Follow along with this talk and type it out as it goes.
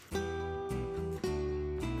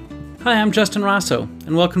Hi, I'm Justin Rosso,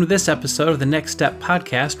 and welcome to this episode of the Next Step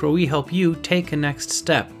podcast, where we help you take a next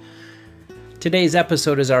step. Today's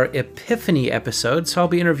episode is our Epiphany episode, so I'll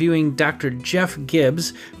be interviewing Dr. Jeff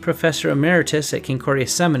Gibbs, Professor Emeritus at Concordia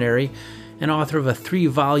Seminary, and author of a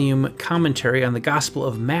 3-volume commentary on the Gospel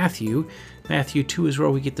of Matthew. Matthew 2 is where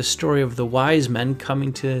we get the story of the wise men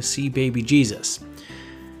coming to see baby Jesus.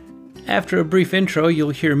 After a brief intro, you'll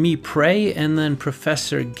hear me pray, and then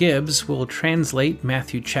Professor Gibbs will translate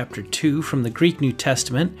Matthew chapter 2 from the Greek New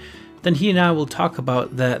Testament. Then he and I will talk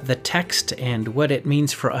about the text and what it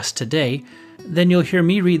means for us today. Then you'll hear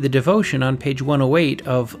me read the devotion on page 108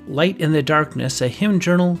 of Light in the Darkness, a hymn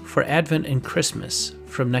journal for Advent and Christmas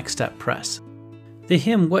from Next Step Press. The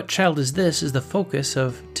hymn, What Child Is This?, is the focus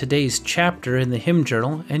of today's chapter in the hymn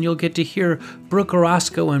journal, and you'll get to hear Brooke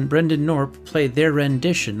Orozco and Brendan Norp play their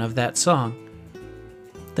rendition of that song.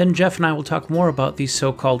 Then Jeff and I will talk more about these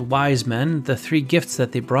so-called wise men, the 3 gifts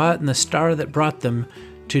that they brought, and the star that brought them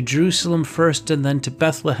to Jerusalem first and then to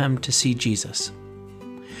Bethlehem to see Jesus.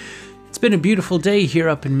 It's been a beautiful day here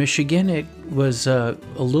up in Michigan. It was a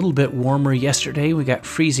little bit warmer yesterday. We got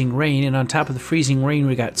freezing rain, and on top of the freezing rain,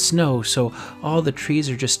 we got snow. So all the trees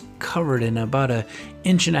are just covered in about 1.5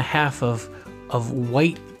 inches of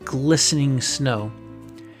white, glistening snow.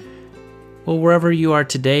 Well, wherever you are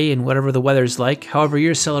today and whatever the weather's like, however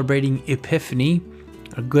you're celebrating Epiphany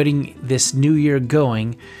or getting this new year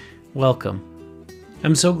going, welcome.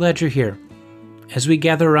 I'm so glad you're here as we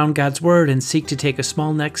gather around God's Word and seek to take a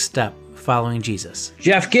small next step following Jesus.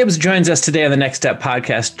 Jeff Gibbs joins us today on the Next Step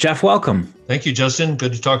podcast. Jeff, welcome. Thank you, Justin.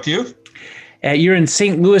 Good to talk to you. You're in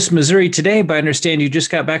St. Louis, Missouri today, but I understand you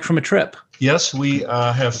just got back from a trip. Yes, we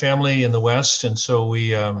have family in the West, and so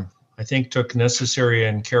we, I think, took necessary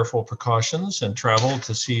and careful precautions and traveled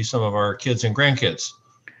to see some of our kids and grandkids,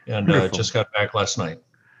 and just got back last night.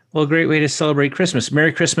 Well, great way to celebrate Christmas.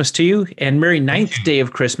 Merry Christmas to you, and Merry 9th day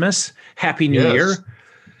of Christmas. Happy New Year.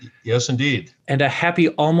 Yes, indeed. And a happy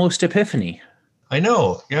almost Epiphany. I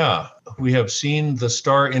know, yeah. We have seen the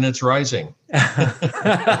star in its rising.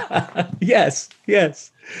 Yes.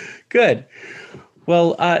 Good.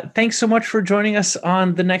 Well, thanks so much for joining us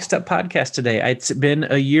on the Next Step podcast today. It's been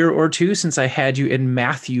a year or two since I had you in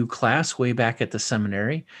Matthew class way back at the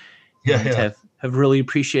seminary. Have really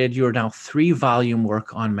appreciated your now 3-volume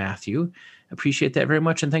work on Matthew. Appreciate that very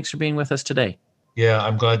much, and thanks for being with us today. Yeah,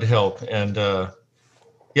 I'm glad to help. And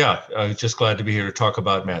I'm just glad to be here to talk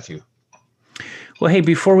about Matthew. Well, hey,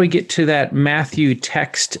 before we get to that Matthew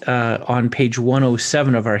text on page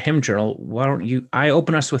 107 of our hymn journal, why don't I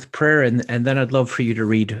open us with prayer, and then I'd love for you to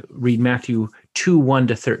read Matthew 2,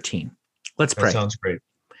 1-13. Let's pray. That sounds great.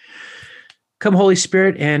 Come, Holy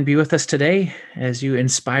Spirit, and be with us today. As you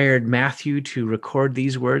inspired Matthew to record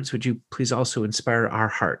these words, would you please also inspire our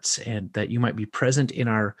hearts, and that you might be present in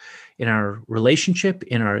our relationship,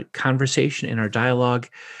 in our conversation, in our dialogue,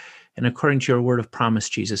 and according to your word of promise,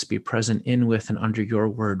 Jesus, be present in, with, and under your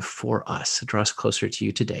word for us. Draw us closer to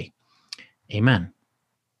you today. Amen.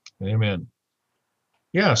 Amen.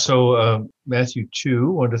 Yeah, so Matthew 2,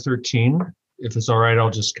 1-13. If it's all right,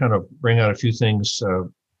 I'll just kind of bring out a few things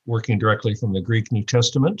working directly from the Greek New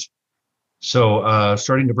Testament. So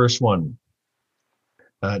starting to verse 1.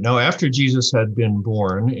 Now after Jesus had been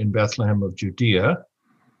born in Bethlehem of Judea,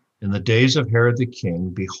 in the days of Herod the king,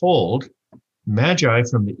 behold, Magi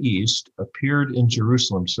from the east appeared in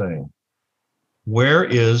Jerusalem, saying, Where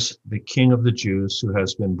is the King of the Jews who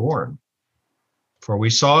has been born? For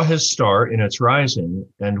we saw his star in its rising,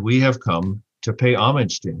 and we have come to pay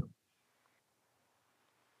homage to him.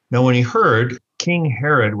 Now when he heard, King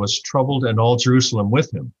Herod was troubled, and all Jerusalem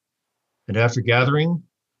with him. And after gathering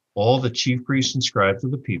all the chief priests and scribes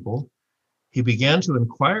of the people, he began to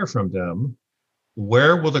inquire from them,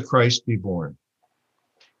 Where will the Christ be born?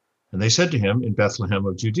 And they said to him, In Bethlehem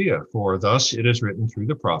of Judea, for thus it is written through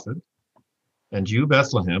the prophet, And you,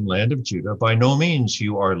 Bethlehem, land of Judah, by no means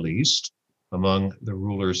you are least among the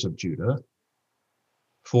rulers of Judah.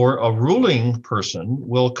 For a ruling person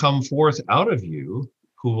will come forth out of you,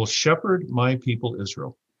 who will shepherd my people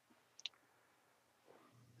Israel.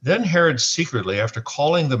 Then Herod secretly, after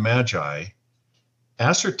calling the Magi,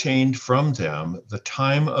 ascertained from them the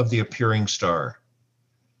time of the appearing star.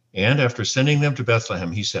 And after sending them to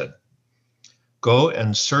Bethlehem, he said, Go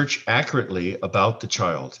and search accurately about the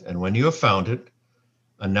child, and when you have found it,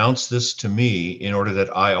 announce this to me, in order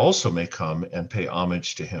that I also may come and pay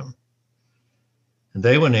homage to him. And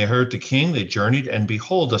they, when they heard the king, they journeyed, and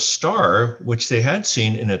behold, a star, which they had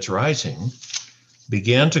seen in its rising,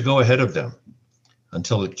 began to go ahead of them,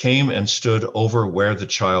 until it came and stood over where the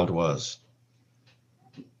child was.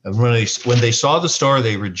 And when they saw the star,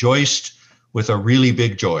 they rejoiced with a really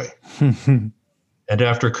big joy. And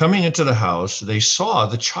after coming into the house, they saw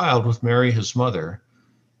the child with Mary, his mother,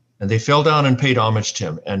 and they fell down and paid homage to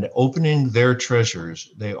him. And opening their treasures,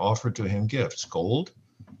 they offered to him gifts, gold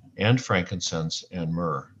and frankincense and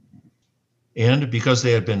myrrh. And because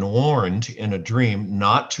they had been warned in a dream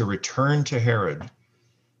not to return to Herod,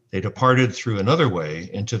 they departed through another way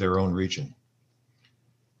into their own region.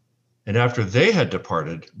 And after they had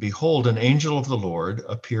departed, behold, an angel of the Lord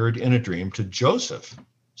appeared in a dream to Joseph,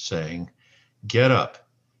 saying, "Get up,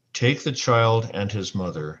 take the child and his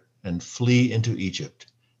mother, and flee into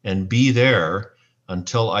Egypt, and be there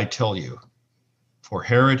until I tell you. For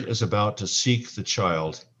Herod is about to seek the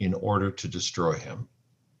child in order to destroy him."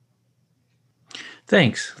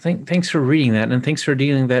 Thanks. Thanks for reading that, and thanks for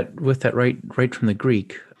dealing with that right from the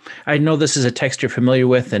Greek. I know this is a text you're familiar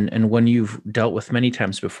with and one you've dealt with many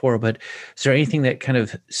times before, but is there anything that kind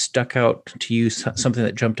of stuck out to you, something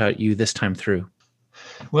that jumped out at you this time through?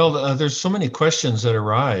 Well, there's so many questions that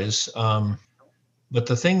arise, but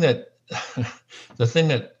the thing that the thing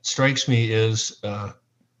that strikes me is a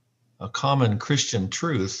common Christian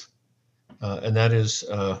truth, and that is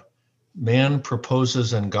man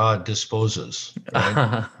proposes and God disposes,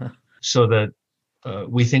 right? So that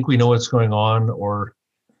we think we know what's going on, or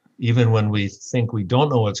even when we think we don't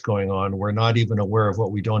know what's going on, we're not even aware of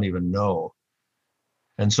what we don't even know.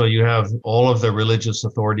 And so you have all of the religious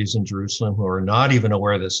authorities in Jerusalem who are not even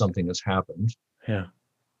aware that something has happened. Yeah.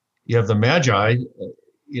 You have the Magi,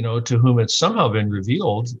 to whom it's somehow been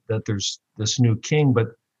revealed that there's this new king, but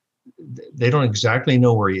they don't exactly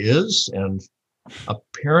know where he is. And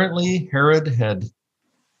apparently Herod had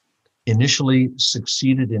initially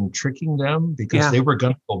succeeded in tricking them because they were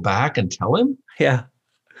going to go back and tell him. Yeah.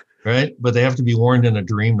 Right. But they have to be warned in a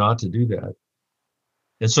dream not to do that.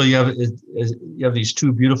 And so you have these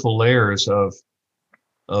two beautiful layers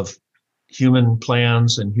of human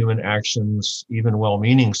plans and human actions, even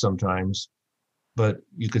well-meaning sometimes, but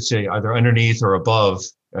you could say either underneath or above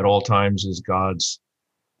at all times is God's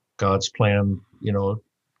plan,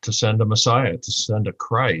 to send a Messiah, to send a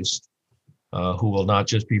Christ, who will not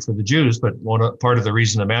just be for the Jews, but part of the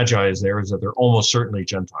reason the Magi is there is that they're almost certainly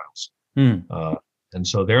Gentiles. And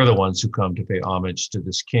so they're the ones who come to pay homage to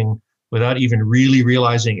this king without even really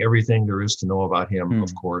realizing everything there is to know about him,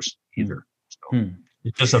 of course, either. So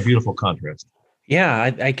it's just a beautiful contrast.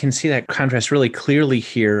 Yeah, I can see that contrast really clearly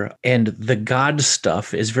here. And the God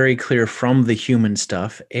stuff is very clear from the human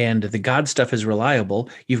stuff. And the God stuff is reliable.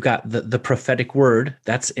 You've got the prophetic word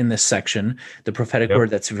that's in this section, the prophetic word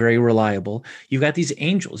that's very reliable. You've got these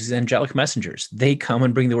angels, these angelic messengers. They come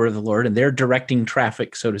and bring the word of the Lord, and they're directing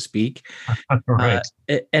traffic, so to speak. Right.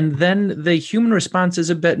 And then the human response is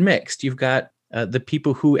a bit mixed. You've got the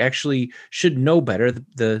people who actually should know better,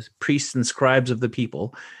 the priests and scribes of the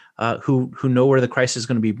people, who know where the Christ is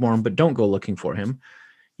going to be born, but don't go looking for him.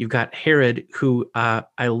 You've got Herod, who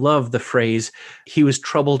I love the phrase, he was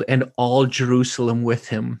troubled and all Jerusalem with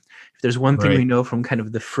him. If there's one thing we know from kind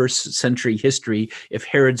of the first century history, if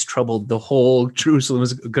Herod's troubled, the whole Jerusalem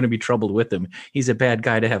is going to be troubled with him. He's a bad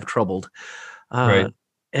guy to have troubled. And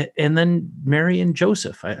then Mary and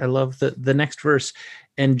Joseph. I love the next verse.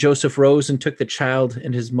 And Joseph rose and took the child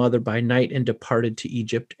and his mother by night and departed to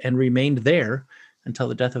Egypt and remained there until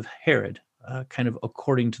the death of Herod, kind of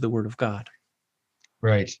according to the word of God.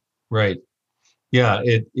 Right. Yeah,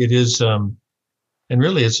 it is, and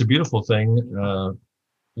really it's a beautiful thing.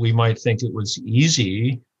 We might think it was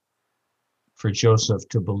easy for Joseph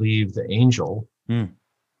to believe the angel,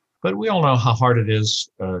 but we all know how hard it is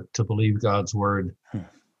to believe God's word,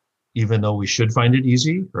 even though we should find it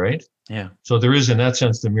easy, right? Yeah. So there is, in that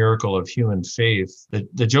sense, the miracle of human faith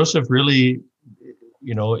that Joseph really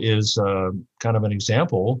is kind of an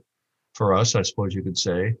example for us, I suppose you could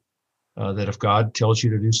say, that if God tells you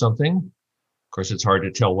to do something, of course, it's hard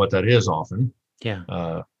to tell what that is often. Yeah.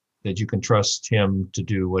 That you can trust him to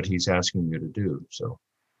do what he's asking you to do. So.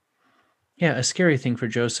 Yeah, a scary thing for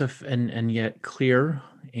Joseph, and yet clear.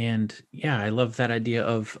 And yeah, I love that idea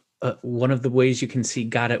of one of the ways you can see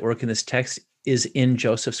God at work in this text is in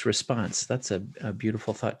Joseph's response. That's a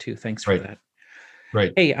beautiful thought too. Thanks for that.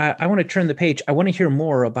 Right. Hey, I want to turn the page. I want to hear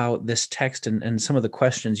more about this text and some of the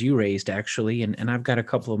questions you raised, actually, and I've got a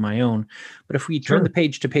couple of my own. But if we turn the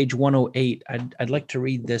page to page 108, I'd like to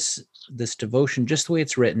read this devotion just the way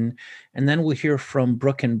it's written, and then we'll hear from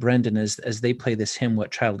Brooke and Brendan as they play this hymn,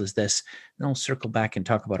 What Child Is This? And I'll circle back and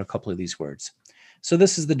talk about a couple of these words. So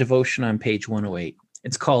this is the devotion on page 108.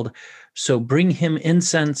 It's called, So Bring Him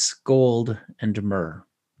Incense, Gold, and Myrrh.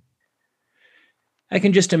 I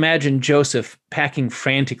can just imagine Joseph packing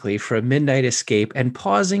frantically for a midnight escape and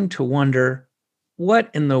pausing to wonder,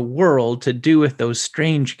 What in the world to do with those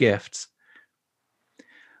strange gifts?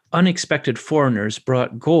 Unexpected foreigners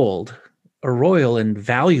brought gold, a royal and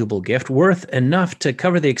valuable gift worth enough to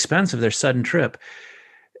cover the expense of their sudden trip.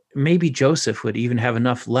 Maybe Joseph would even have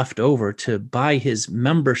enough left over to buy his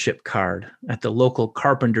membership card at the local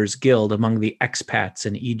Carpenters Guild among the expats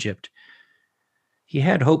in Egypt. He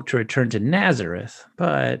had hoped to return to Nazareth,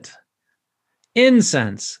 but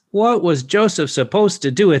incense. What was Joseph supposed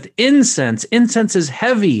to do with incense? Incense is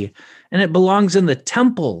heavy, and it belongs in the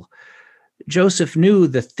temple. Joseph knew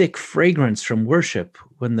the thick fragrance from worship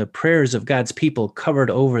when the prayers of God's people covered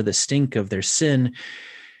over the stink of their sin.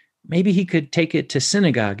 Maybe he could take it to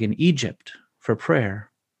synagogue in Egypt for prayer.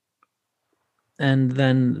 And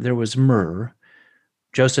then there was myrrh.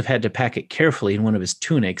 Joseph had to pack it carefully in one of his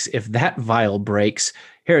tunics. If that vial breaks,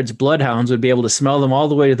 Herod's bloodhounds would be able to smell them all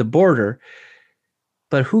the way to the border.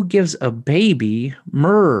 But who gives a baby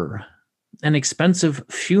myrrh, an expensive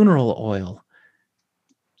funeral oil?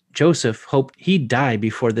 Joseph hoped he'd die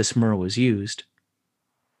before this myrrh was used.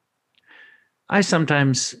 I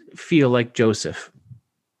sometimes feel like Joseph,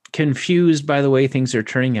 confused by the way things are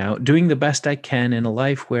turning out, doing the best I can in a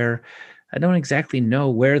life where I don't exactly know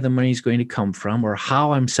where the money's going to come from or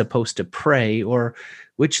how I'm supposed to pray or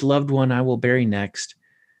which loved one I will bury next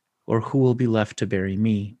or who will be left to bury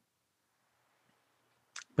me.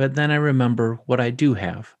 But then I remember what I do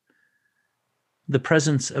have, the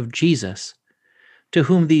presence of Jesus, to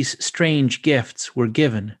whom these strange gifts were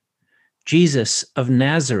given. Jesus of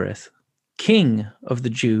Nazareth, King of the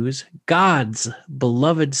Jews, God's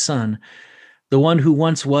beloved Son, the one who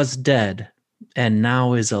once was dead and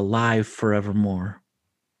now is alive forevermore.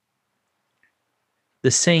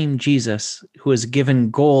 The same Jesus who was given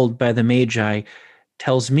gold by the Magi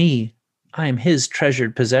tells me I am his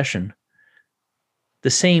treasured possession. The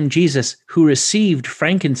same Jesus who received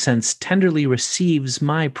frankincense tenderly receives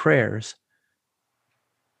my prayers.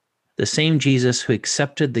 The same Jesus who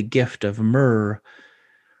accepted the gift of myrrh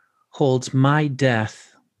holds my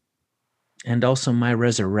death and also my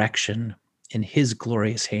resurrection in his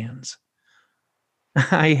glorious hands.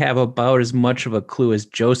 I have about as much of a clue as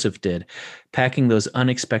Joseph did, packing those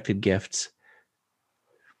unexpected gifts.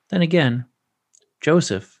 Then again,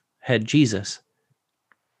 Joseph had Jesus.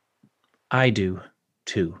 I do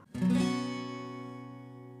too.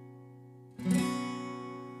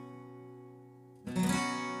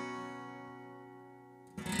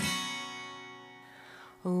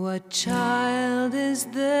 What child is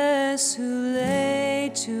this who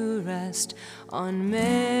lay to rest on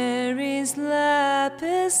Mary's lap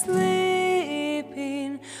is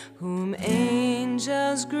sleeping, whom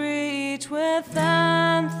angels greet with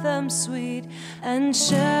anthems sweet, and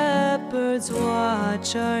shepherds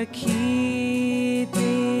watch are keeping?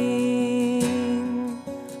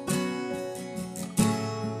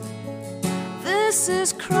 This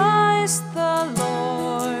is Christ the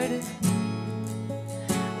Lord.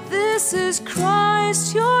 This is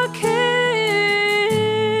Christ your King.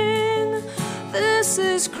 This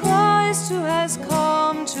is Christ who has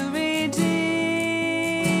come to redeem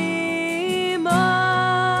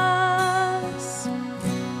us.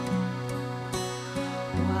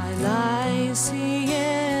 Why lies he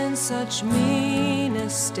in such mean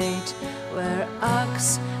estate, where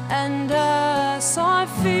ox and ass are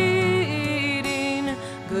feeding?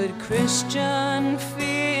 Good Christian,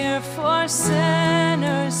 fear for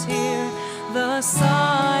sinners here, the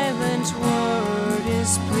silent word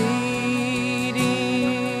is pleading.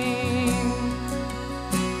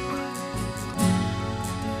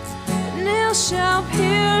 Nails shall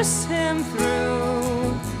pierce him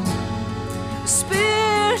through,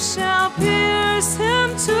 spear shall pierce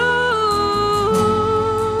him too.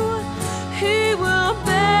 He will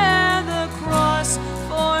bear the cross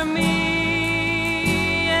for me.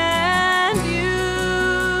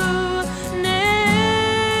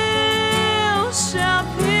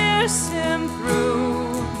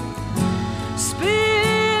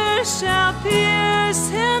 Shall pierce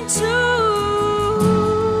him too.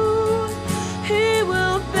 He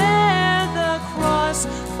will bear the cross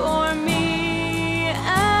for me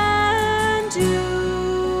and you.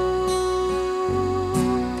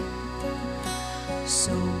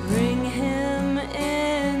 So bring him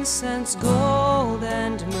incense, gold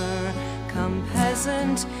and myrrh. Come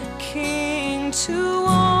peasant king to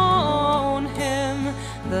own him.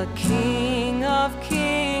 The King of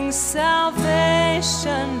Kings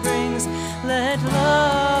salvation brings. Let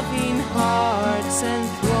loving hearts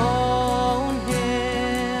enthrone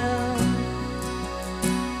him.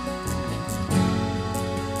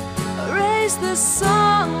 Raise the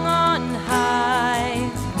song on high,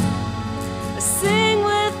 sing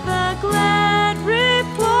with the glad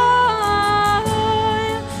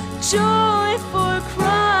joy, for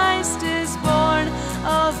Christ is born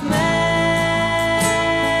of Mary.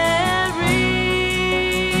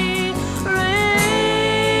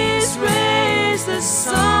 Raise, raise the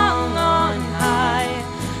song on high,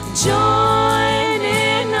 join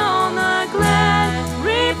in on the glad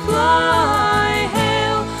reply.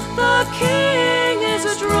 Hail, the King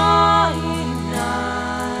is drawing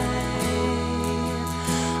nigh.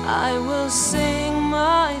 I will sing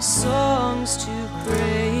my songs to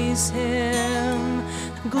praise him.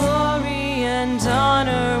 Glory and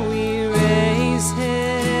honor we raise him.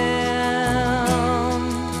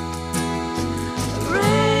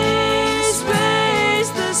 Raise,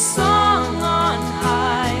 raise the song on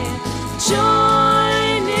high,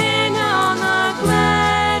 join in on the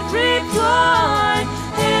glad reply.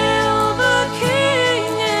 Hail, the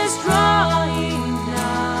King is drawing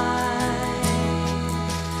nigh.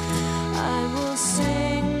 I will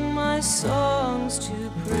sing my songs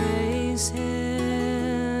to praise him.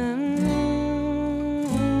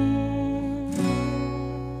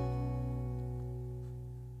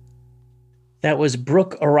 That was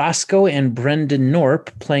Brooke Orozco and Brendan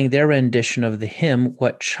Norp playing their rendition of the hymn,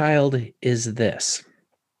 What Child Is This?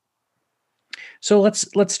 So let's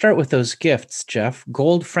start with those gifts, Jeff.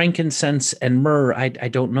 Gold, frankincense, and myrrh. I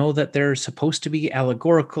don't know that they're supposed to be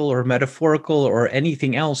allegorical or metaphorical or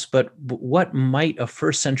anything else, but what might a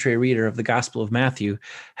first century reader of the Gospel of Matthew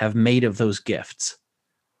have made of those gifts?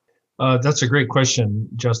 That's a great question,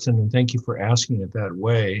 Justin, and thank you for asking it that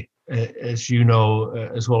way. As you know,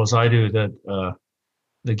 as well as I do, that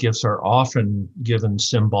the gifts are often given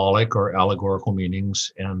symbolic or allegorical meanings,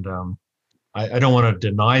 and I don't want to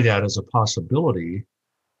deny that as a possibility,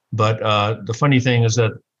 but the funny thing is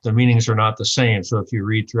that the meanings are not the same. So if you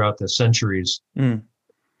read throughout the centuries, in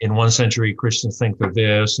one century, Christians think they're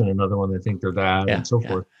this, and another one, they think they're that, and so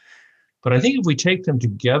forth. But I think if we take them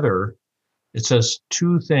together, it says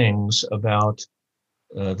two things about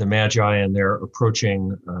the Magi and their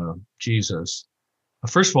approaching Jesus.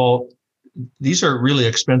 First of all, these are really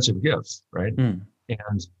expensive gifts, right? And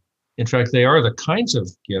in fact, they are the kinds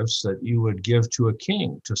of gifts that you would give to a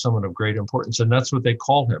king, to someone of great importance. And that's what they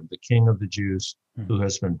call him, the King of the Jews who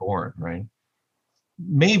has been born, right?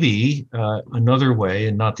 Maybe another way,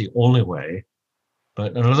 and not the only way,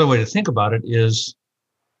 but another way to think about it is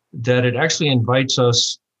that it actually invites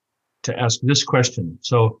us to ask this question.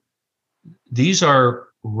 So these are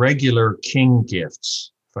regular king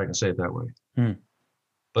gifts, if I can say it that way.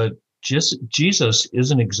 But Jesus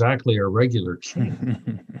isn't exactly a regular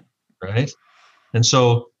king, right? And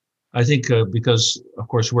so I think because, of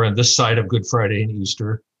course, we're on this side of Good Friday and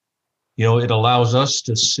Easter, it allows us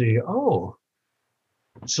to see, oh,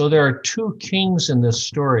 so there are two kings in this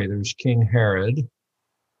story. There's King Herod,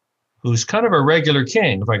 who's kind of a regular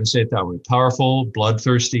king, if I can say it that way. Powerful,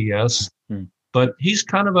 bloodthirsty, yes, but he's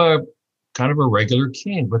kind of a regular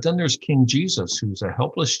king. But then there's King Jesus, who's a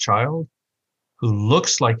helpless child who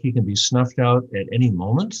looks like he can be snuffed out at any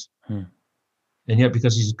moment. And yet,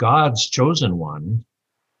 because he's God's chosen one,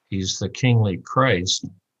 he's the kingly Christ,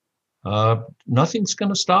 nothing's going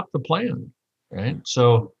to stop the plan, right?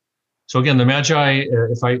 So again, the Magi, I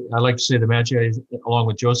like to say the Magi, along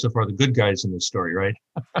with Joseph, are the good guys in this story, right?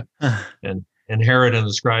 and Herod and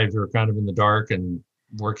the scribes are kind of in the dark and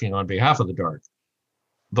working on behalf of the dark.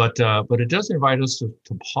 But it does invite us to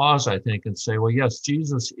pause, I think, and say, well, yes,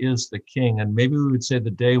 Jesus is the king. And maybe we would say the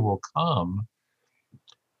day will come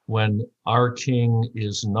when our king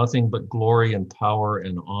is nothing but glory and power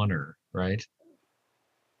and honor, right?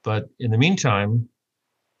 But in the meantime,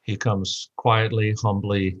 he comes quietly,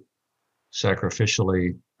 humbly,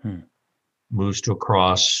 sacrificially, moves to a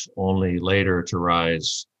cross only later to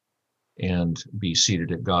rise and be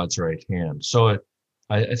seated at God's right hand. So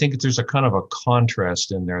I think there's a kind of a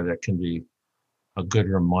contrast in there that can be a good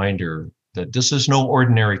reminder that this is no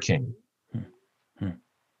ordinary king.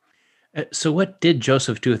 So what did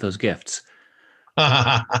Joseph do with those gifts?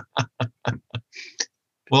 Well,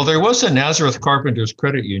 there was a Nazareth Carpenters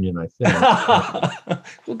Credit Union, I think.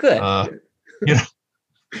 Well, good. I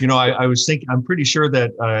was thinking, I'm pretty sure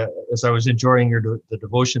that as I was enjoying the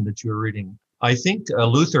devotion that you were reading, I think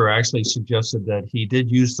Luther actually suggested that he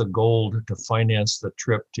did use the gold to finance the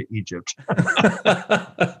trip to Egypt.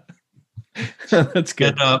 That's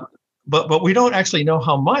good. And, but we don't actually know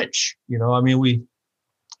how much, we,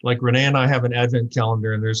 like Renee and I have an Advent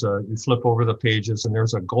calendar, and you flip over the pages, and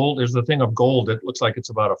there's a thing of gold that looks like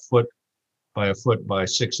it's about a foot by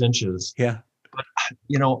 6 inches. Yeah. But,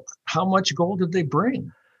 how much gold did they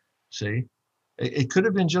bring? See, it could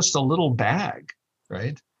have been just a little bag,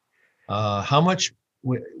 right? How much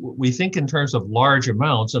we think in terms of large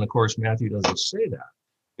amounts, and of course Matthew doesn't say that.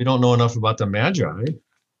 We don't know enough about the Magi.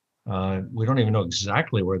 We don't even know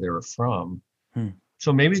exactly where they were from. Hmm.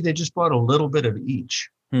 So maybe they just brought a little bit of each,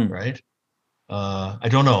 right? I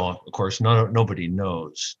don't know. Of course, nobody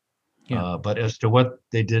knows. Yeah. But as to what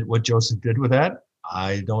they did, what Joseph did with that,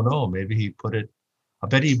 I don't know. Maybe he put it. I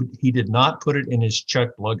bet he did not put it in his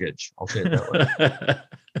checked luggage. I'll say it that way.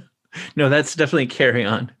 No, that's definitely carry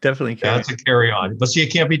on. Definitely carry That's a carry on. But see, it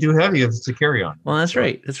can't be too heavy if it's a carry on. Well, that's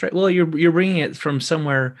right. That's right. Well, you're bringing it from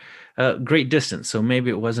somewhere great distance, so maybe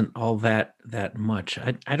it wasn't all that much.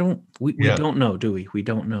 I don't. We don't know, do we? We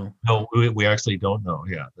don't know. No, we actually don't know.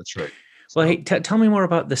 Yeah, that's right. Well, hey, tell me more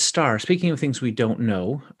about the star. Speaking of things we don't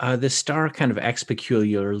know, the star kind of acts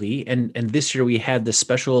peculiarly, and this year we had this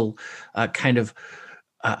special kind of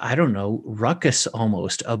I don't know, ruckus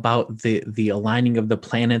almost about the aligning of the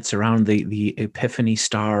planets around the Epiphany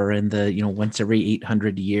star and the once every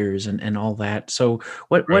 800 years and all that. So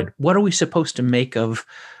what are we supposed to make of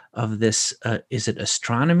this? Is it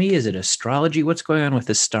astronomy? Is it astrology? What's going on with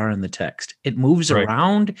this star in the text? It moves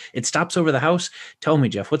around. It stops over the house. Tell me,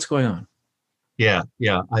 Jeff, what's going on? Yeah.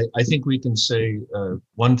 I think we can say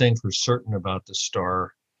one thing for certain about the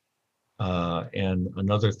star, and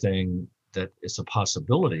another thing that is a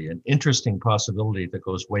possibility, an interesting possibility that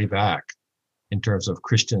goes way back in terms of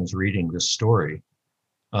Christians reading this story.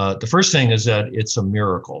 The first thing is that it's a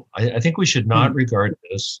miracle. I think we should not regard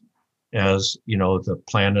this as, the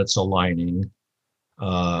planets aligning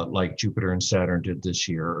like Jupiter and Saturn did this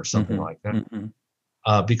year or something like that.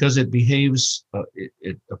 Because it behaves,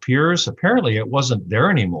 it appears, apparently it wasn't there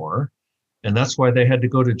anymore. And that's why they had to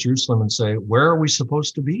go to Jerusalem and say, where are we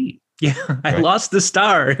supposed to be? Yeah, I lost the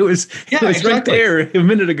star. It was exactly. right there a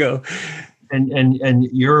minute ago. And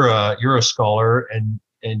you're a scholar,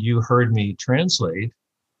 and you heard me translate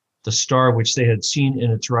the star which they had seen in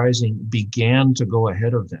its rising began to go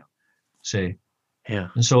ahead of them. See? Yeah.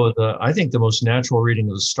 And so I think the most natural reading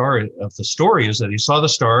of the story is that he saw the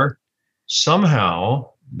star somehow.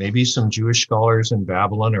 Maybe some Jewish scholars in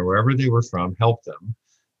Babylon or wherever they were from helped them.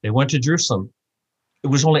 They went to Jerusalem. It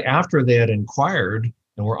was only after they had inquired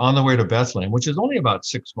and were on the way to Bethlehem, which is only about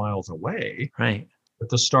 6 miles away, right, that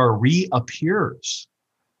the star reappears.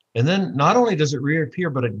 And then not only does it reappear,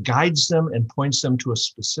 but it guides them and points them to a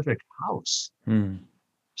specific house.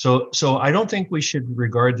 So I don't think we should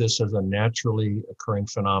regard this as a naturally occurring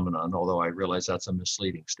phenomenon, although I realize that's a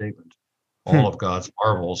misleading statement. All of God's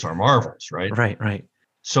marvels are marvels, right? Right.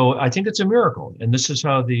 So I think it's a miracle. And this is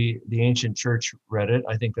how the ancient church read it.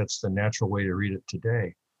 I think that's the natural way to read it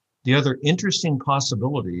today. The other interesting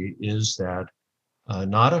possibility is that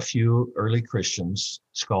not a few early Christians,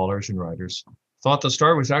 scholars and writers, thought the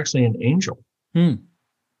star was actually an angel.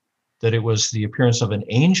 That it was the appearance of an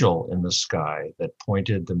angel in the sky that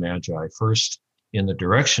pointed the Magi first in the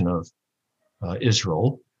direction of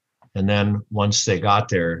Israel, and then once they got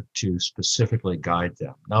there to specifically guide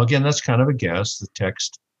them. Now, again, that's kind of a guess. The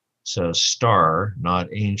text says star, not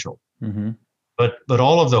angel. But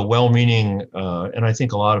all of the well-meaning, and I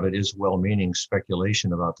think a lot of it is well-meaning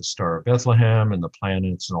speculation about the Star of Bethlehem and the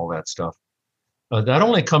planets and all that stuff, that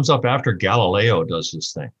only comes up after Galileo does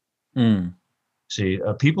his thing. See,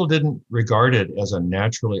 people didn't regard it as a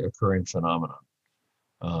naturally occurring phenomenon.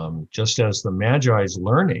 Just as the Magi's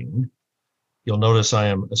learning, you'll notice I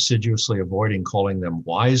am assiduously avoiding calling them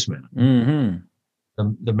wise men.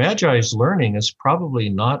 The Magi's learning is probably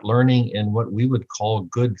not learning in what we would call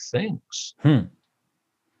good things.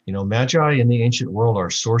 Magi in the ancient world are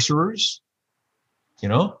sorcerers.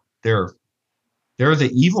 They're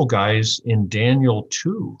the evil guys in Daniel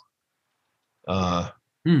 2.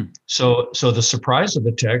 So the surprise of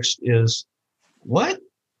the text is, what?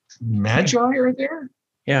 Magi are there?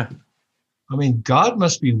 Yeah. I mean, God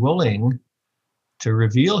must be willing to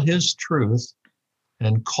reveal his truth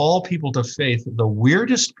and call people to faith, the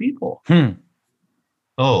weirdest people.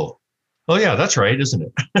 Oh yeah, that's right, isn't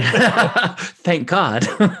it? Thank God.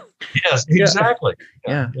 Yes, exactly.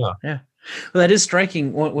 Yeah. Well, that is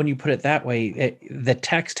striking when you put it that way. The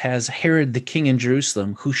text has Herod the king in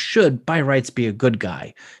Jerusalem, who should, by rights, be a good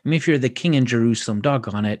guy. I mean, if you're the king in Jerusalem,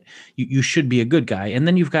 doggone it, you should be a good guy. And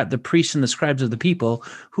then you've got the priests and the scribes of the people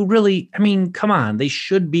who really, I mean, come on, they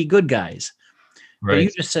should be good guys. Right. But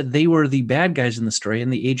you just said they were the bad guys in the story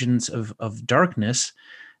and the agents of darkness.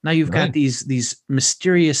 Now you've got these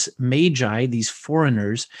mysterious magi, these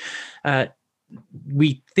foreigners.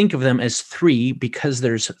 We think of them as three because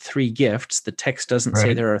there's three gifts. The text doesn't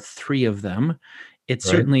say there are three of them. It Right.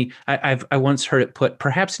 certainly, I once heard it put,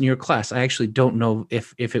 perhaps in your class. I actually don't know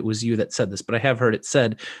if it was you that said this, but I have heard it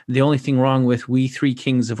said, the only thing wrong with We Three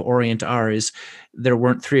Kings of Orient are is there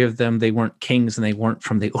weren't three of them, they weren't kings, and they weren't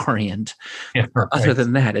from the Orient. Yeah. Other Right.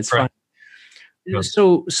 than that, it's fine. Right. Yeah.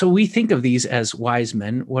 So we think of these as wise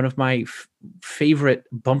men. One of my favorite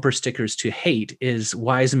bumper stickers to hate is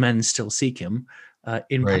 "Wise men still seek him,"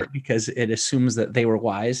 in Right. part because it assumes that they were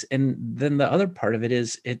wise, and then the other part of it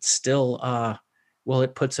is it's still well,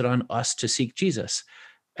 it puts it on us to seek Jesus.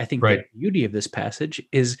 I think the Right. beauty of this passage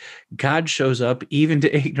is God shows up even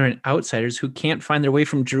to ignorant outsiders who can't find their way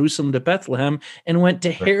from Jerusalem to Bethlehem and went to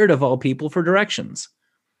Right. Herod of all people for directions.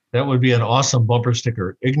 That would be an awesome bumper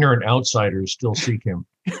sticker. Ignorant outsiders still seek him.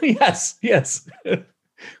 Yes, yes.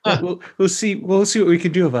 We'll see. We'll see what we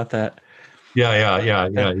can do about that. Yeah.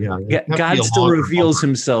 God still reveals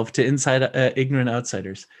himself to ignorant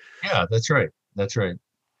outsiders. Yeah, that's right. That's right.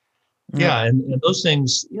 Mm. Yeah, and those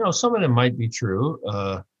things, some of them might be true,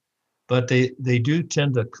 but they do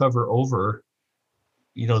tend to cover over,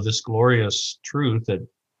 this glorious truth that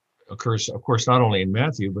occurs, of course, not only in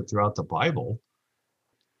Matthew, but throughout the Bible,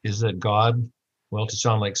 is that God, well, to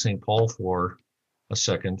sound like St. Paul for a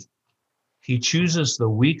second, he chooses the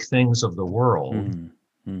weak things of the world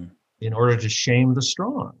in order to shame the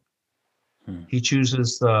strong. He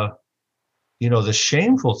chooses the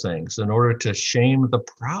shameful things in order to shame the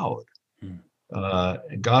proud.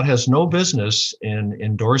 God has no business in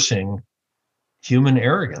endorsing human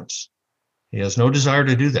arrogance. He has no desire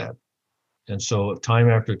to do that. And so time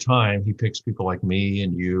after time, he picks people like me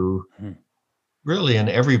and you, really, and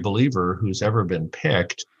every believer who's ever been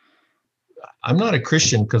picked. I'm not a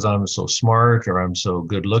Christian because I'm so smart or I'm so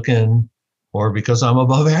good looking or because I'm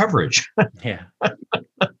above average. Yeah.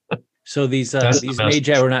 So these the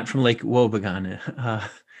magi were not from Lake Wobegon.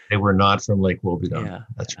 They were not from Lake Wobegon. Yeah.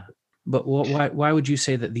 That's right. But why would you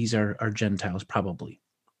say that these are Gentiles? Probably.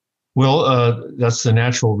 Well, that's the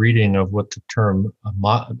natural reading of what the term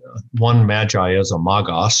one magi is, a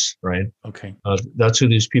magos, right? Okay. That's who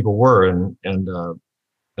these people were. And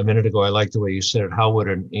a minute ago, I liked the way you said it. How would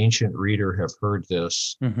an ancient reader have heard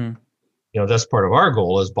this? Mm-hmm. That's part of our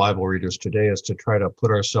goal as Bible readers today, is to try to put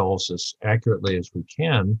ourselves as accurately as we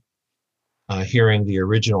can, hearing the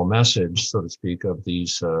original message, so to speak, of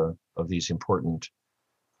these important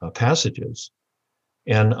passages.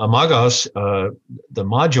 And amagos, the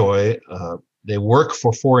magi, they work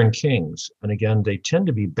for foreign kings. And again, they tend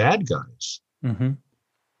to be bad guys. Mm-hmm.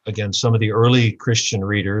 Again, some of the early Christian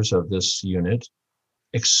readers of this unit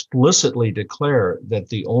explicitly declare that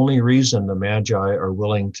the only reason the magi are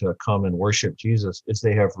willing to come and worship Jesus is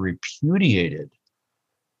they have repudiated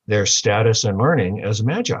their status and learning as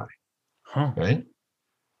magi. Right?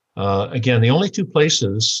 Again, the only two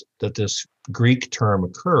places that this Greek term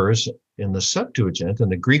occurs in the Septuagint,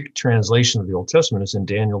 and the Greek translation of the Old Testament, is in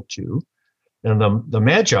Daniel 2. And the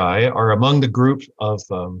Magi are among the group of,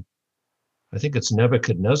 I think it's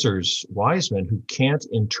Nebuchadnezzar's wise men who can't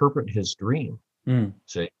interpret his dream.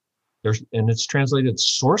 See, and it's translated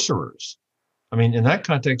sorcerers. I mean, in that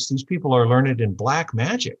context, these people are learned in black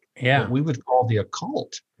magic, what we would call the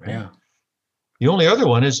occult. Right? Yeah. The only other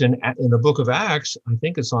one is in the book of Acts. I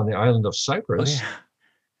think it's on the island of Cyprus,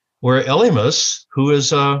 where Elymas, who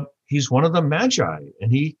is he's one of the magi,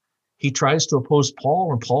 and he tries to oppose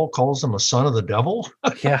Paul, and Paul calls him a son of the devil.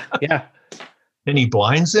 Yeah. And he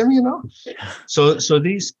blinds him, So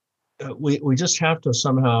these we just have to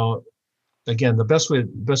somehow, again, the best way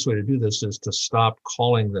to do this is to stop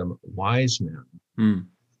calling them wise men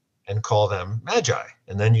and call them magi.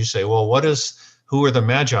 And then you say, well, who are the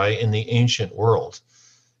magi in the ancient world?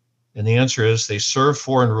 And the answer is they serve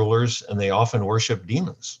foreign rulers and they often worship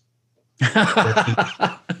demons.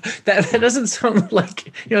 that doesn't sound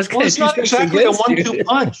like, it's not exactly a 1-2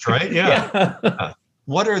 punch, right? Yeah.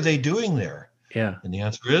 What are they doing there? Yeah. And the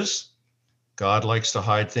answer is God likes to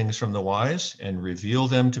hide things from the wise and reveal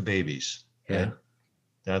them to babies. Yeah. Right?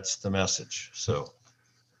 That's the message. So.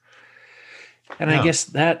 And I guess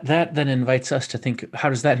that then invites us to think, how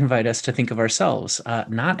does that invite us to think of ourselves,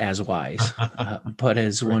 not as wise, but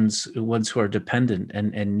as ones who are dependent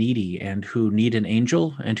and needy, and who need an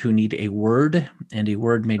angel, and who need a word, and a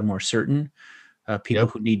word made more certain, people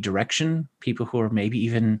who need direction, people who are maybe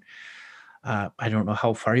even, I don't know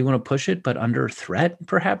how far you want to push it, but under threat,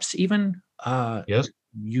 perhaps even.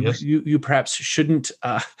 You perhaps shouldn't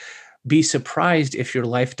be surprised if your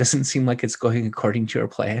life doesn't seem like it's going according to your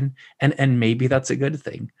plan, and maybe that's a good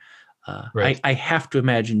thing. Right. I have to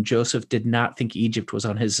imagine Joseph did not think Egypt was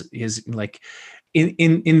on his like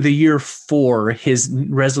in the year 4. His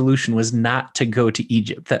resolution was not to go to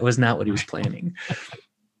Egypt. That was not what he was planning.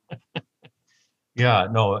 Yeah,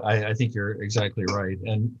 no, I think you're exactly right.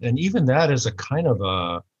 And even that is a kind of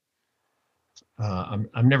a,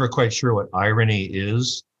 I'm never quite sure what irony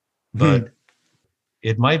is, Hmm. but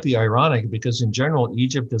it might be ironic because in general,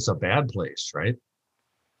 Egypt is a bad place, right?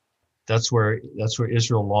 That's where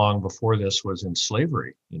Israel long before this was in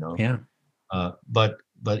slavery, you know. Yeah. But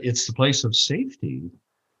it's the place of safety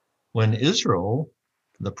when Israel,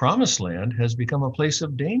 the promised land, has become a place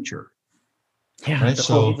of danger, Yeah. right?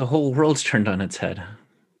 So The whole world's turned on its head.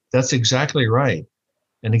 that's exactly right.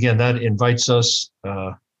 And again, that invites us.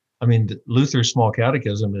 I mean, Luther's Small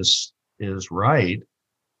Catechism is right.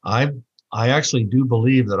 I I actually do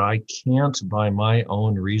believe that I can't, by my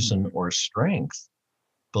own reason Mhm. or strength,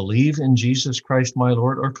 believe in Jesus Christ, my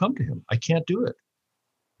Lord, or come to Him. I can't do it.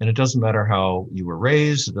 And it doesn't matter how you were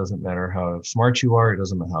raised. It doesn't matter how smart you are. It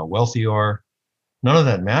doesn't matter how wealthy you are. None of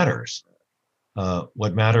that matters.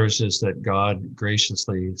 What matters is that God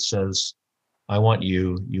graciously says, I want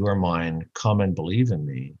you, you are mine, come and believe in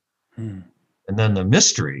me. Hmm. And then the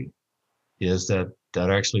mystery is that that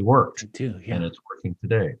actually I worked do. and Yeah. it's working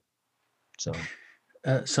today. So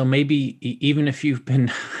So maybe even if you've been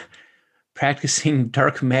practicing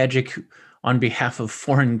dark magic on behalf of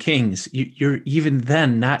foreign kings, you're even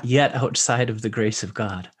then not yet outside of the grace of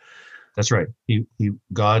God. that's right.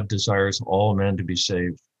 God desires all men to be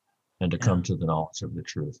saved and to Yeah. come to the knowledge of the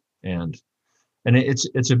truth. And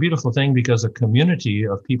it's a beautiful thing because a community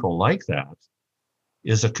of people like that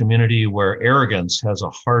is a community where arrogance has a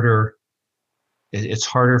harder, it's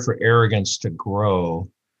harder for arrogance to grow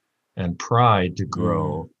and pride to Mm,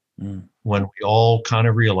 grow mm, when we all kind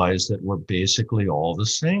of realize that we're basically all the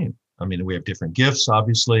same. I mean, we have different gifts,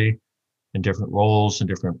 obviously, and different roles and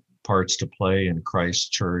different parts to play in Christ's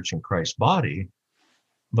church and Christ's body.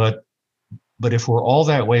 But but if we're all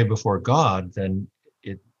that way before God, then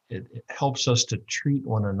it it helps us to treat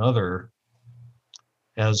one another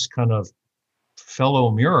as kind of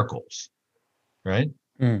fellow miracles, right?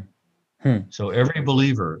 mm, mm, So every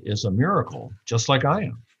believer is a miracle, just like I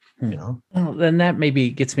am, mm. you know? Well, then that maybe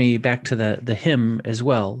gets me back to the hymn as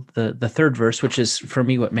well, the third verse, which is for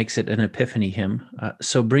me what makes it an epiphany hymn.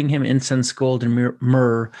 So bring him incense, gold, and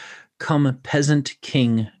myrrh, come peasant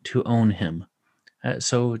king to own him.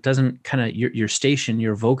 So it doesn't kind of your station,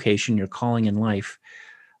 your vocation, your calling in life,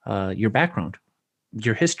 your background,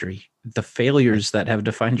 your history, the Right. failures that have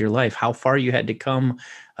defined your life, how far you had to come,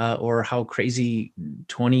 or how crazy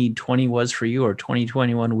 2020 was for you, or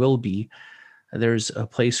 2021 will be. There's a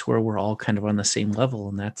place where we're all kind of on the same level,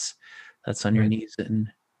 and that's on your Right. knees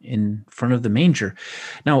in front of the manger.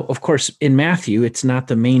 Now, of course, in Matthew, it's not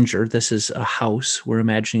the manger. This is a house. We're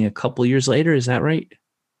imagining a couple years later. Is that right?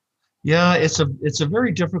 Yeah, it's a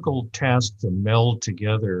very difficult task to meld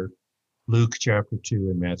together Luke chapter 2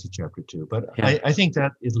 and Matthew chapter 2. But Yeah. I think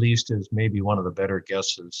that at least is maybe one of the better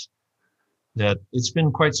guesses that it's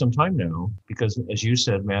been quite some time now, because as you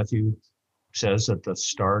said, Matthew says that the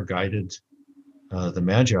star guided the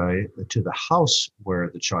Magi to the house where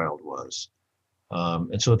the child was.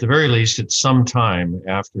 And so at the very least, it's some time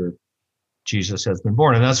after Jesus has been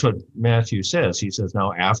born. And that's what Matthew says. He says,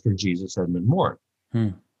 now after Jesus had been born. Hmm.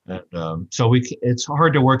 And so it's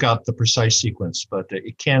hard to work out the precise sequence, but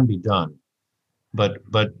it can be done. But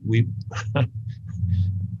we,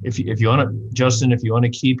 if you want to, Justin, if you want to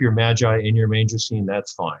keep your magi in your manger scene,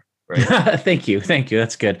 that's fine, right? Thank you. Thank you.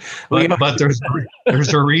 That's good. We But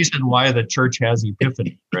there's a reason why the church has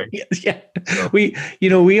Epiphany, right? Yes, yeah. So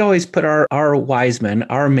We always put our wise men,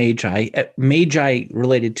 our magi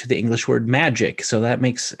related to the English word magic, so that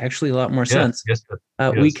makes actually a lot more yes, sense. yes,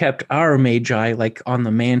 We yes. kept our magi like on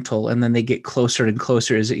the mantle, and then they get closer and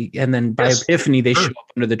closer and then by Yes, Epiphany they show sure.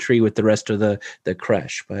 up under the tree with the rest of the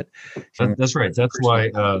creche. But That's right. that's a That's personal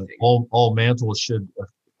why hobby all mantles should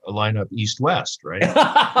line up east-west, right?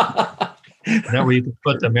 thing. And that way you can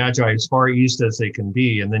put the Magi as far east as they can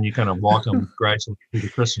be, and then you kind of walk them gradually through the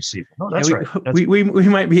Christmas season. Oh, Yeah, that's right. That's we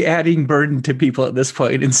might be adding burden to people at this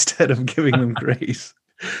point instead of giving them grace.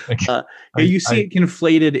 Uh, yeah, you see I it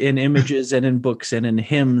conflated in images and in books and in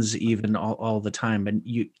hymns even all the time. And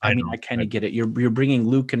I mean, I know. kind of get it. You're bringing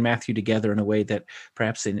Luke and Matthew together in a way that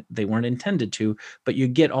perhaps they weren't intended to, but you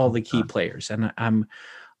get all the key players. And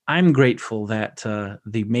I'm grateful that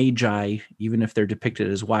the Magi, even if they're depicted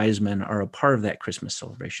as wise men, are a part of that Christmas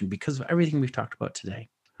celebration because of everything we've talked about today.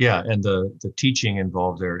 Yeah, and the teaching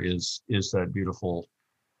involved there is that beautiful.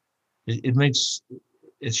 It makes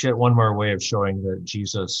it's yet one more way of showing that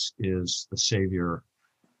Jesus is the Savior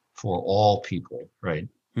for all people, right?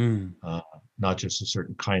 Mm, Uh, Not just a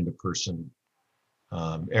certain kind of person.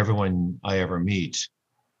 Everyone I ever meet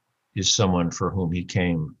is someone for whom He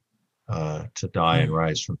came to die and mm,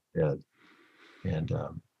 rise from the dead. And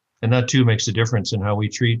that too makes a difference in how we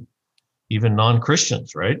treat even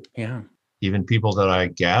non-Christians, right? Yeah. Even people that I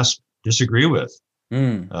disagree with.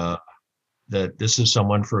 Mm. That this is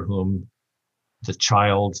someone for whom the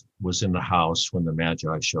child was in the house when the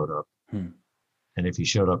Magi showed up. Hmm. And if he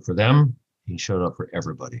showed up for them, he showed up for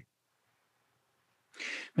everybody.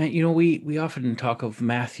 Man, we often talk of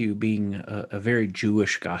Matthew being a very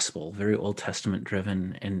Jewish gospel, very Old Testament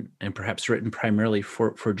driven, and perhaps written primarily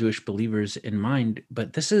for Jewish believers in mind.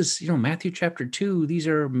 But this is, Matthew chapter 2. These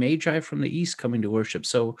are Magi from the East coming to worship.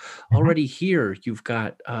 So already here you've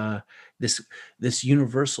got this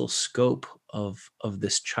universal scope of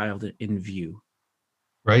this child in view.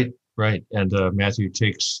 Right. And Matthew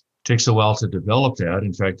takes a while to develop that.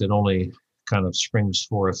 In fact, it only kind of springs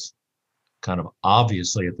forth kind of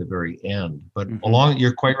obviously at the very end. But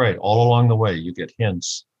you're quite right. All along the way, you get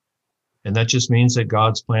hints. And that just means that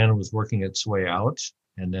God's plan was working its way out.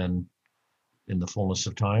 And then in the fullness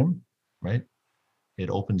of time, right, it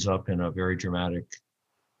opens up in a very dramatic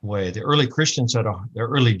way. The early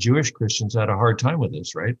Jewish Christians had a hard time with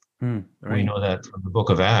this, right? Right. We know that from the book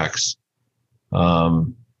of Acts.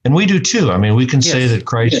 And we do too. I mean, we can say that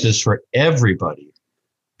Christ is for everybody,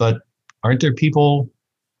 but aren't there people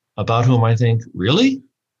about whom I think, really?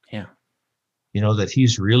 Yeah. That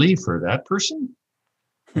he's really for that person?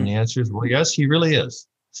 And the answer is, well, yes, he really is.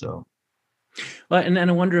 So. Well, and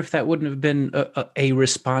I wonder if that wouldn't have been a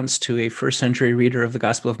response to a first century reader of the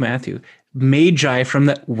Gospel of Matthew. Magi from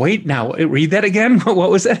that. Wait, now read that again. What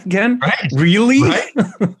was that again? Right. Really?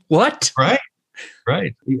 Right. What?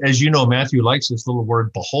 Right. As you know, Matthew likes this little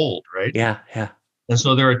word behold, right? Yeah. And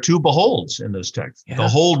so there are two beholds in this text. Yeah.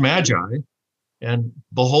 Behold Magi and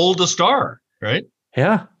behold a star, right?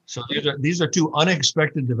 Yeah. So these are two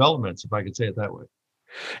unexpected developments, if I could say it that way.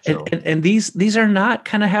 So. And these are not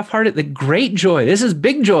kind of half-hearted. The great joy. This is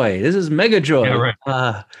big joy. This is mega joy. Yeah,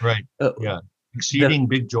 right. Right. Exceeding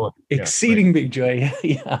big joy. Exceeding big joy.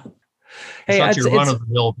 Yeah. Hey, it's not your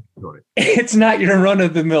run-of-the-mill joy. It's not your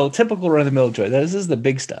run-of-the-mill, typical run-of-the-mill joy. This is the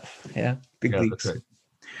big stuff. Yeah, big leagues. That's right.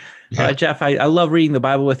 Yeah. Jeff, I love reading the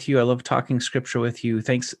Bible with you. I love talking scripture with you.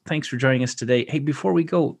 Thanks for joining us today. Hey, before we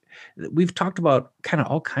go, we've talked about kind of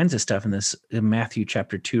all kinds of stuff in Matthew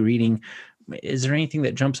chapter 2 reading. Is there anything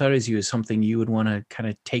that jumps out as you as something you would want to kind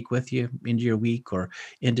of take with you into your week or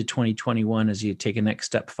into 2021 as you take a next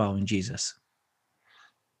step following Jesus?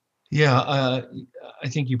 Yeah, I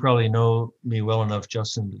think you probably know me well enough,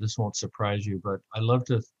 Justin, that this won't surprise you, but I love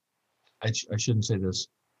to, I shouldn't say this,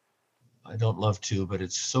 I don't love to, but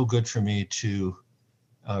it's so good for me to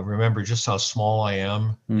remember just how small I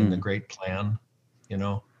am in the great plan,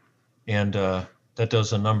 and that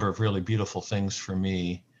does a number of really beautiful things for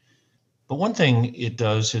me. But one thing it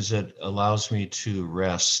does is it allows me to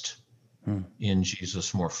rest in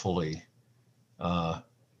Jesus more fully.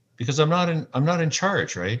 Because I'm not in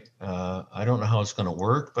charge, right? I don't know how it's going to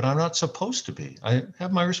work, but I'm not supposed to be. I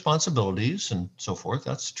have my responsibilities and so forth.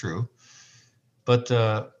 That's true. But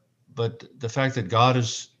the fact that God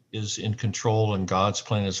is in control and God's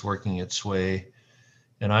plan is working its way,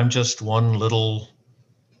 and I'm just one little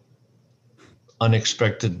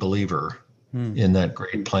unexpected believer in that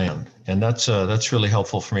great plan, and that's really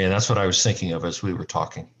helpful for me. And that's what I was thinking of as we were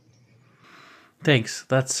talking. Thanks.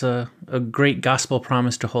 That's a great gospel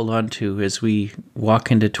promise to hold on to as we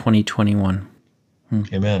walk into 2021.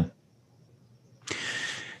 Amen.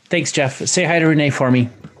 Thanks, Jeff. Say hi to Renee for me.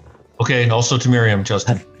 Okay, and also to Miriam,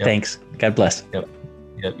 Justin. Yep. Thanks. God bless. Yep,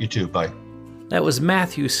 you too. Bye. That was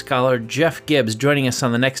Matthew scholar Jeff Gibbs joining us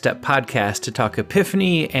on the Next Step podcast to talk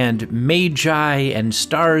Epiphany and Magi and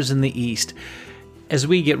stars in the East as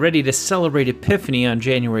we get ready to celebrate Epiphany on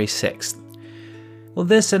January 6th. Well,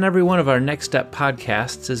 this and every one of our Next Step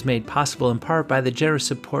podcasts is made possible in part by the generous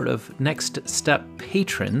support of Next Step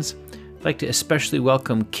patrons. I'd like to especially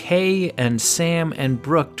welcome Kay and Sam and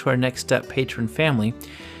Brooke to our Next Step patron family.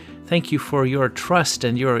 Thank you for your trust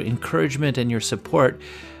and your encouragement and your support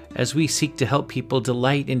as we seek to help people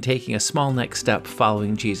delight in taking a small next step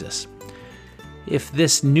following Jesus. If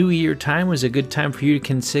this New Year time was a good time for you to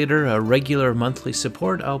consider a regular monthly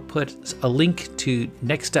support, I'll put a link to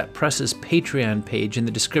Next Step Press's Patreon page in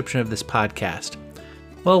the description of this podcast.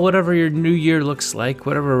 Well, whatever your new year looks like,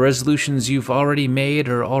 whatever resolutions you've already made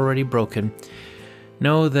or already broken,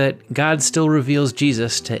 know that God still reveals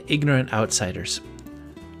Jesus to ignorant outsiders.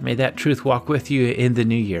 May that truth walk with you in the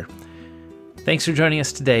new year. Thanks for joining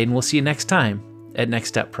us today, and we'll see you next time at Next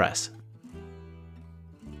Step Press.